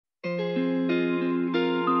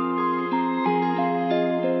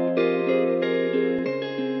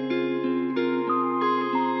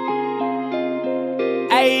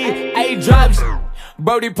drops.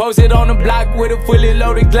 Brody posted on the block with a fully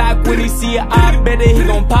loaded Glock. When he see it, I bet that he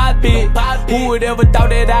gon' pop it. Who would ever thought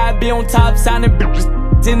that I'd be on top, signing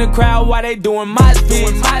in the crowd while they doing my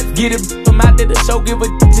spit? Get it from out there to show, give a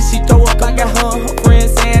till she throw up. I got her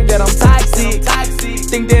friends saying that I'm toxic.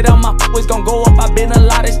 Think that all my was gon' go up. I been a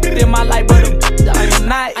lot of shit in my life, but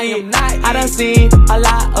I am not. I done seen a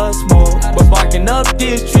lot of smoke, but barking up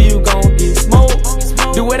this tree, you gon' get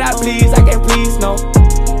smoked. Do what I please, I can't please no,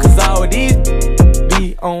 cause all these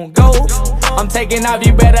be on go. I'm taking off,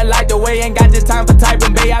 you better like the way. Ain't got the time for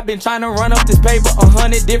typing, babe. I been trying to run up this paper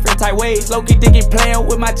 100 different type ways. Low-key thinking playing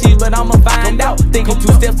with my cheese, but I'ma find out. Thinking 2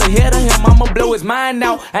 steps ahead of him, I'ma blow his mind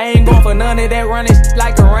out. I ain't going for none of that running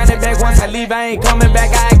like a running back. Once I leave, I ain't coming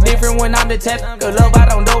back. I act different when I'm detached. Good love, I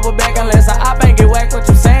don't double back unless I op ain't get whacked. What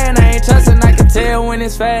you saying, I ain't trusting. I can tell when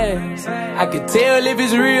it's fast. I can tell if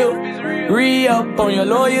it's real. Re-up on your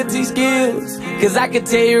loyalty skills, cause I can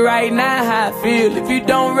tell you right now how I feel. If you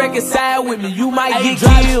don't reconcile with me, you might get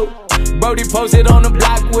killed. Brody posted on the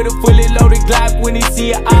block with a fully loaded Glock. When he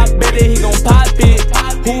see it, I bet that he gon' pop it.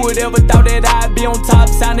 Who would ever thought that I'd be on top,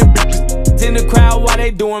 signing in the crowd while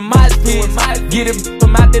they doing my spit? Get it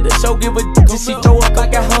from out there to show, give a till she throw up. I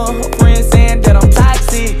got her friends saying that I'm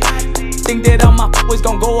toxic. Think that all my was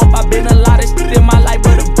gon' go up. I been a lot of shit in my life,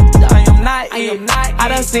 but I am not. I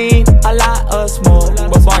done seen a lot of smoke,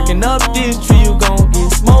 but barking up this tree, you gon'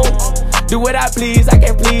 get smoked. Do what I please, I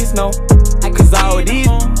can't please no, cause all these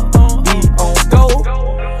be on go.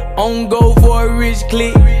 On go for a rich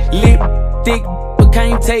click, lip thick, but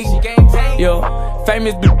can't take it. Yo,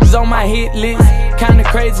 famous bitches on my hit list. Kinda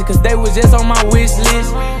crazy, cause they was just on my wish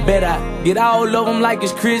list. Bet I get all of them like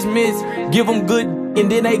it's Christmas. Give them good,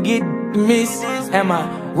 and then they get missed. Am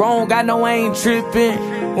I wrong? I know I ain't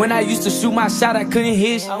tripping. When I used to shoot my shot, I couldn't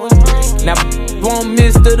hit. Now won't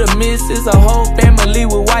miss to the misses. A whole family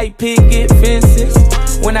with white picket fences.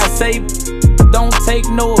 When I say don't take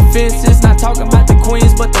no offenses, not talking about the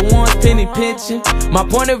queens, but the ones penny pinching. My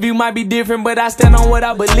point of view might be different, but I stand on what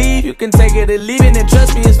I believe. You can take it or leave it, and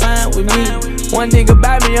trust me, it's fine with me. One thing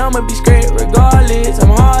about me, I'ma be straight regardless. I'm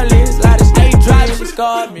heartless, lot of state driving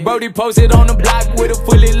scarred me. Brody posted on the block with a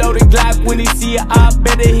fully loaded Glock. When he see it, I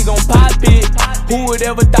bet that he gon' pop it. Who would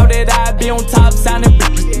ever thought that I'd be on top, signing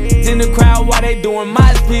in the crowd while they doing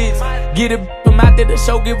my spits? Get it from out there to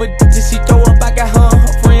show, give a till she throw up. I got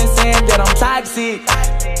her friends saying that I'm toxic.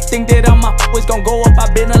 Think that all my was gon' go up.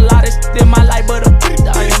 I been a lot of shit in my life, but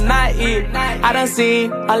I am not it. I done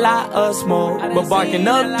seen a lot of smoke, but barking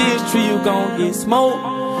up this tree, you gon' get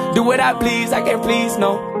smoked. Do what I please, I can't please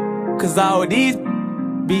no, cause all these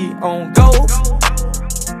be on go.